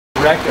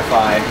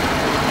rectified.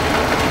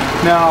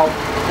 Now,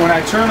 when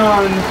I turn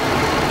on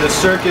the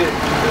circuit,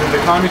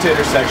 the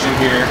commutator section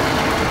here,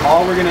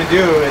 all we're going to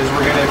do is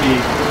we're going to be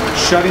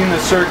shutting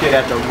the circuit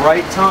at the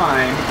right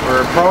time,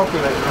 or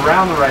appropriate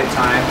around the right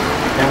time,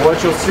 and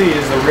what you'll see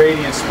is the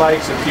radiant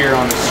spikes appear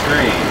on the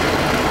screen.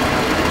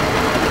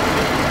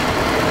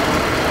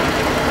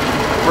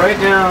 Right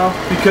now,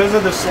 because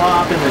of the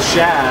slop in the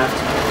shaft,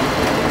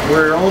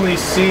 we're only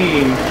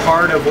seeing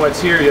part of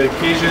what's here.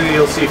 Occasionally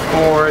you'll see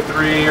 4,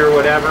 3, or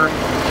whatever,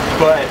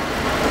 but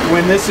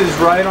when this is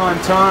right on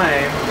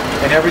time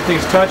and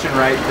everything's touching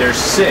right, there's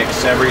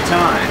 6 every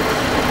time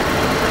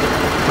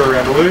per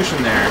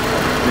revolution there.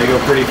 They go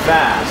pretty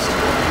fast.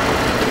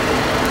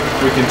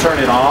 We can turn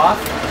it off.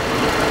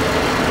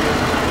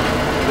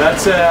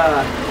 That's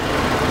a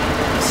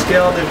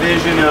scale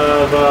division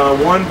of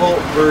 1 volt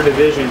per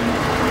division,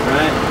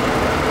 right?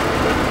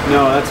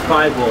 No, that's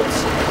 5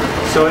 volts.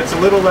 So it's a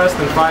little less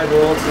than 5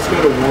 volts. Let's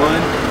go to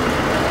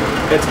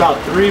 1. It's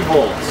about 3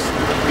 volts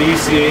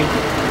DC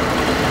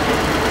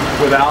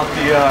without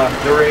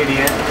the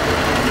radiant.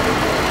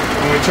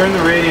 When we turn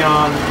the radiant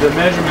on, the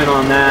measurement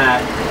on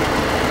that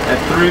at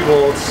 3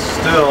 volts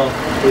still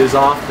is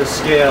off the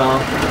scale.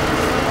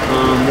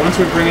 Once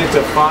we bring it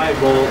to 5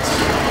 volts,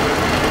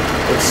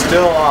 it's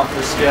still off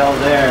the scale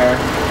there.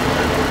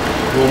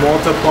 We'll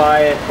multiply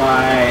it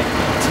by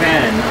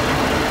 10.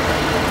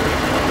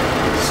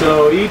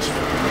 So each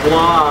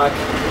block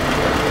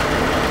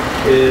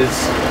is,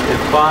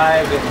 at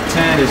 5 and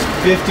 10 is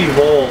 50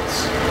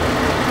 volts.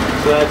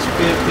 So that's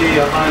 50,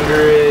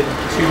 100,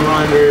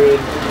 200,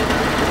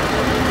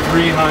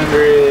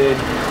 300,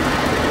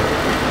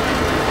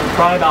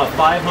 probably about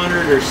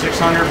 500 or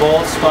 600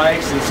 volt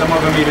spikes, and some of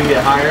them even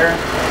get higher.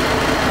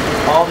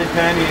 All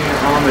depending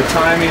on the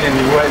timing and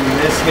when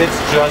this hits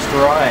just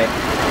right.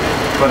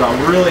 But a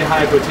really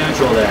high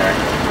potential there.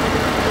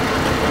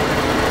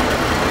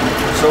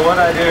 So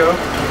what I do,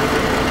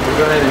 we'll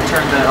go ahead and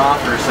turn that off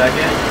for a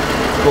second.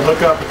 We'll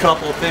hook up a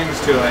couple things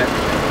to it.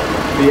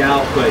 The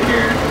output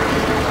here.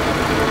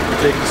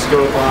 Take the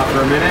scope off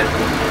for a minute.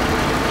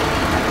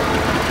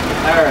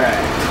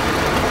 Alright.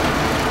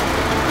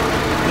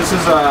 This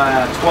is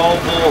a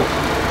 12 volt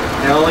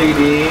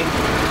LED.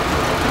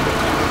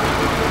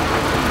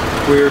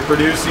 We're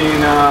producing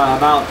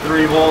about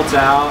 3 volts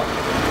out.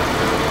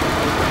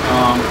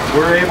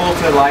 We're able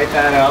to light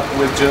that up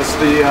with just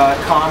the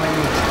common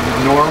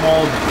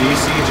normal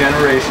DC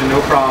generation,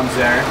 no problems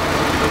there.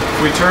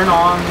 If we turn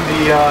on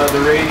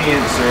the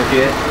radiant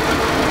circuit,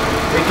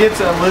 it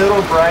gets a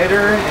little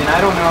brighter, and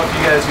I don't know if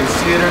you guys can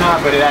see it or not,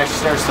 but it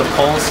actually starts to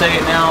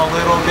pulsate now a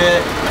little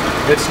bit.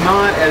 It's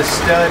not as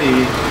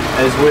steady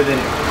as with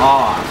it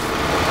off.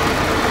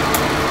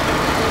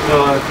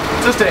 So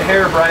just a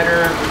hair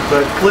brighter,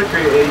 but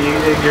flicker,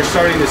 you're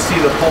starting to see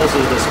the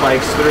pulses, the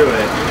spikes through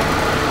it.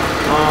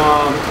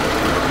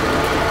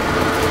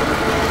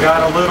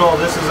 Got a little,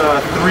 this is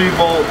a 3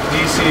 volt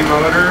DC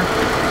motor.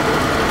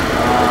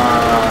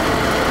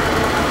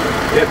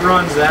 It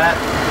runs that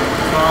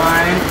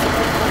fine.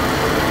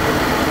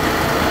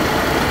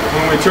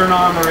 When we turn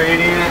on the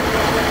radiant,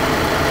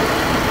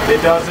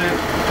 it doesn't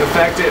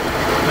affect it,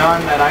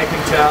 none that I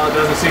can tell. It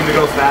doesn't seem to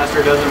go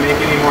faster, it doesn't make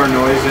any more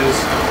noises.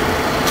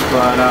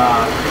 But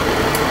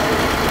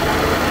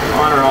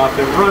on or off,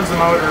 it runs the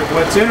motor.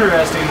 What's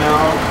interesting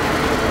though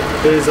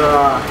is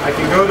I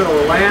can go to the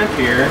lamp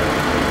here,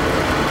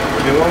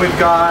 and what we've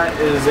got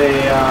is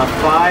a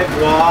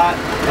 5 watt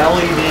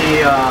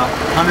LED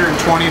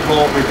 120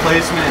 volt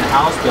replacement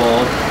house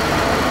bulb,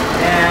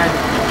 and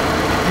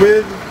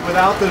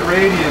without the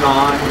radiant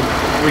on,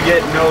 we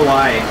get no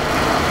light.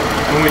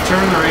 When we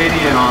turn the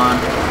radiant on,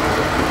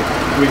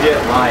 we get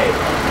light.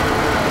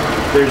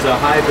 There's a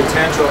high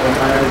potential,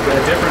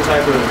 a different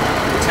type of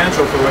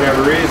potential for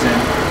whatever reason,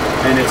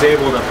 and it's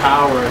able to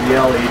power the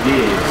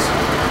LEDs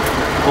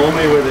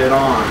only with it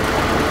on.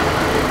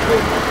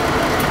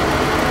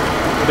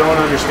 I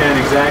don't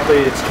understand exactly,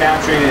 it's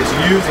capturing, it's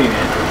using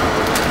it.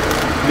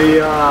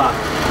 The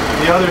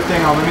other thing,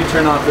 let me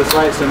turn off this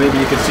light so maybe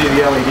you can see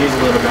the LEDs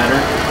a little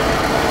better.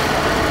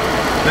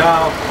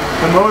 Now,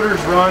 the motor's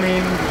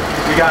running,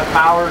 we got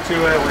power to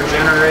it, we're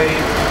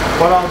generating.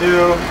 What I'll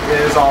do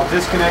is I'll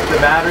disconnect the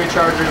battery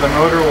charger, the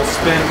motor will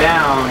spin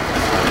down,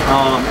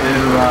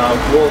 and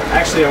we'll,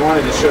 actually I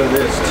wanted to show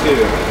this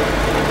too.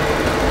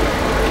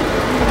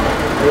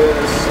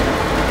 This,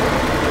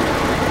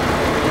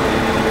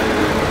 and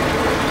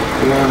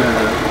we want to,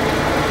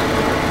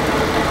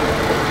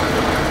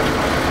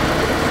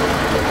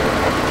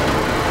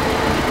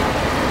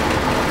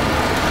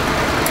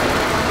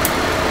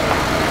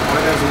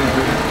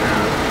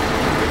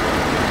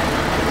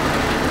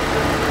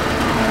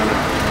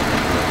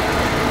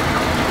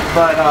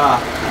 but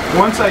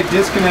once I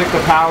disconnect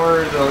the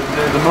power,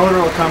 the motor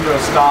will come to a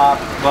stop,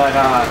 but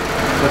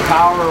the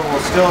power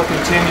will still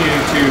continue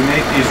to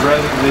make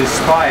these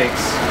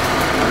spikes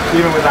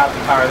even without the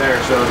power there.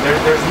 So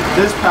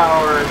this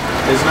power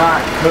is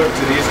not hooked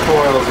to these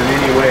coils in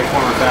any way,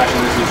 form, or fashion.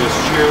 This is just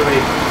sheerly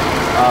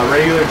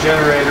regular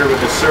generator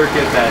with a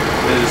circuit that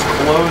is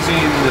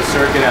closing the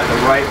circuit at the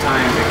right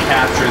time to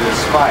capture the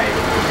spike,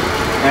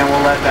 and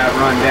we'll let that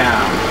run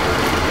down.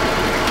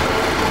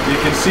 You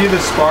can see the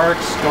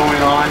sparks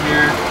going on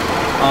here.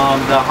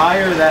 The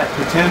higher that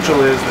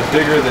potential is, the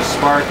bigger the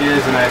spark is,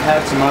 and I've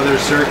had some other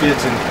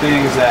circuits and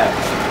things that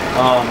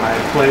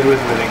I've played with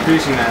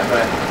increasing that,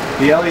 but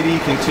the LED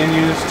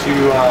continues to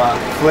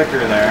flicker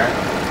there.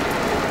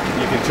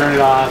 You can turn it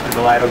off and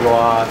the light will go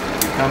off.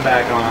 You come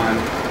back on.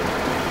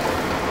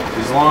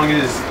 As long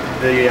as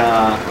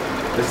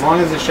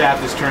the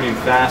shaft is turning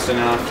fast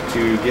enough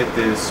to get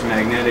this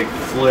magnetic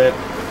flip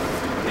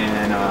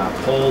and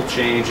pole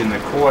change in the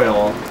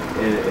coil,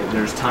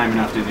 there's time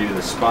enough to do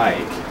the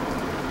spike.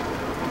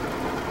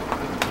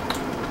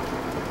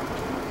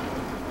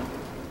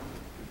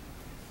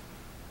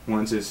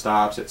 Once it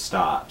stops, it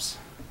stops.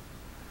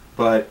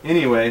 But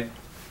anyway,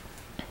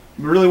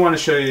 we really want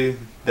to show you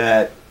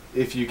that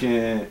if you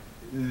can,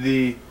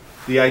 the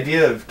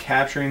idea of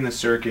capturing the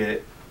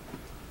circuit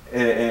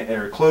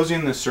or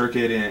closing the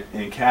circuit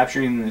and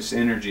capturing this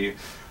energy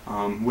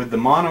with the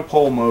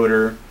monopole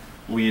motor,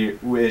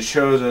 it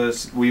shows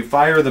us we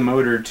fire the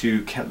motor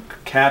to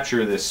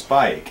capture this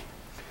spike.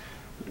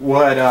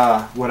 What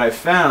I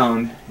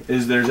found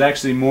is there's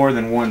actually more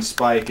than one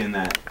spike in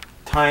that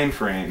time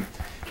frame,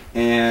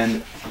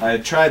 and I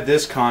tried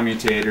this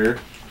commutator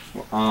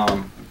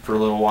for a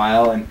little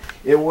while, and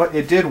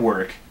it did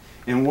work.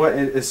 And what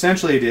it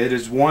essentially did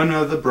is one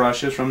of the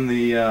brushes from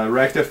the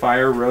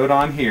rectifier rode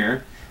on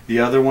here, the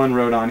other one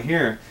rode on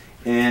here,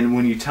 and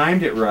when you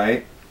timed it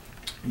right,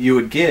 you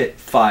would get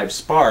 5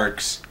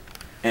 sparks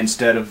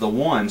instead of the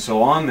 1.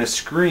 So on the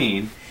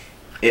screen,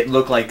 it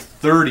looked like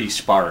 30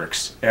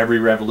 sparks every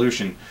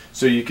revolution.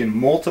 So you can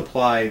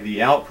multiply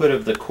the output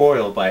of the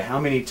coil by how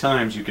many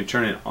times you can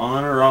turn it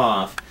on or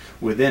off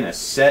within a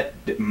set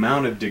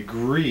amount of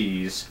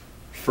degrees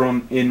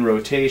from in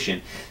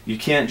rotation. You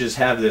can't just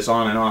have this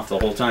on and off the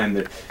whole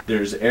time.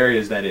 There's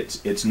areas that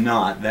it's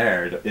not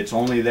there. It's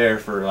only there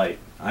for, like,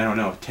 I don't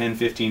know,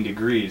 10-15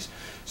 degrees.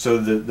 So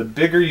the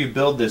bigger you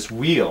build this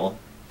wheel,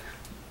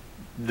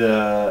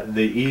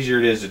 the easier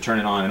it is to turn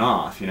it on and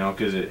off, you know,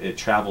 because it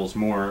travels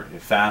more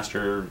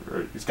faster,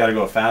 or it's got to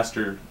go a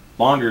faster,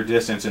 longer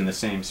distance in the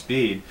same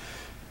speed.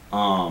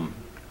 You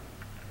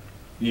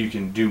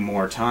can do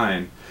more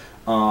time.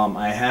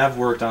 I have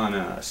worked on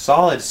a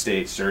solid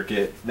state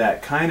circuit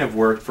that kind of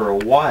worked for a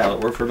while.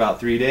 It worked for about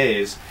 3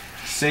 days.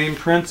 Same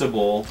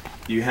principle.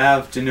 You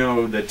have to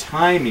know the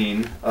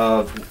timing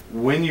of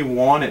when you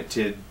want it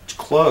to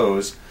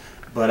close,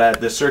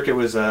 but the circuit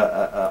was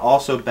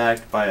also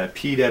backed by a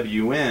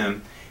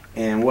PWM,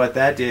 and what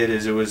that did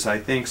is it was, I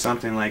think,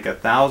 something like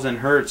 1,000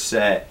 hertz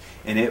set,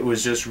 and it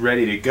was just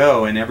ready to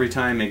go, and every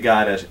time it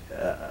got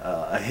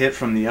a hit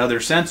from the other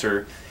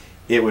sensor,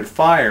 it would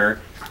fire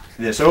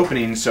this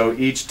opening. So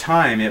each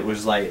time it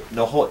was like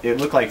it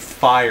looked like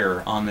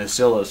fire on the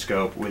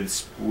oscilloscope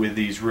with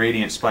these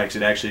radiant spikes.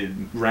 It actually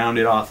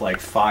rounded off like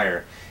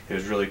fire. It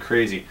was really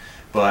crazy.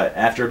 But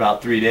after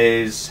about 3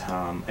 days,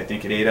 I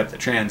think it ate up the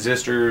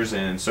transistors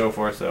and so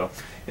forth. So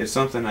it's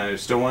something I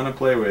still want to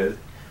play with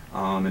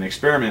and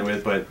experiment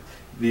with. But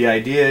the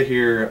idea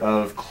here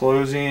of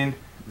closing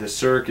the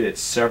circuit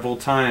several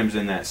times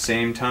in that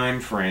same time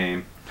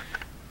frame,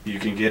 you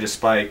can get a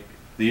spike.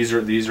 These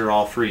are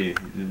all free.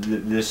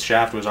 This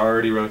shaft was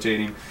already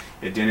rotating.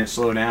 It didn't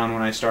slow down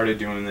when I started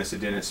doing this. It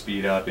didn't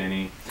speed up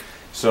any.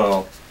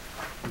 So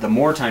the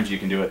more times you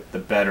can do it, the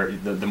better,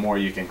 the more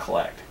you can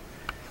collect.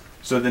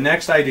 So the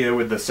next idea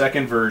with the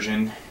second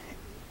version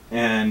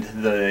and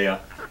the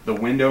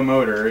window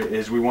motor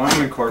is we want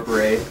to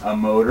incorporate a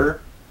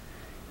motor,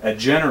 a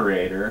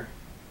generator,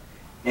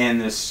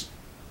 and this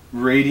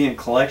radiant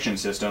collection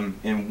system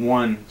in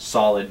one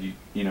solid,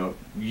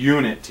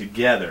 unit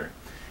together.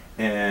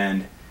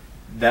 And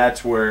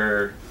that's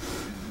where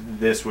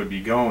this would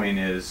be going.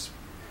 Is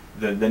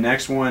the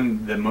next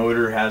one, the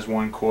motor has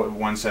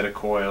one set of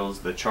coils,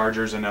 the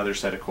charger's another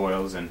set of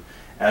coils, and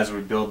as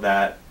we build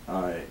that,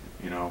 I'll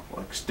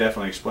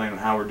definitely explain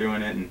how we're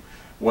doing it and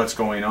what's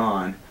going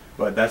on.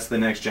 But that's the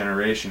next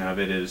generation of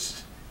it,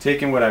 is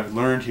taking what I've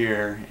learned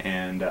here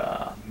and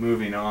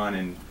moving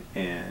on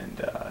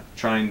and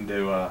trying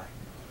to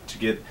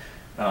get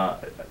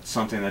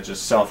something that's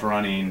just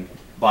self-running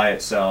by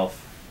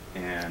itself.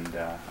 And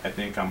I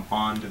think I'm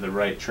on to the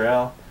right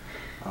trail.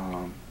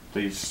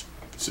 Please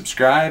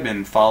subscribe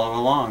and follow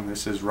along.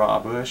 This is Raw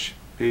Bush.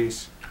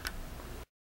 Peace.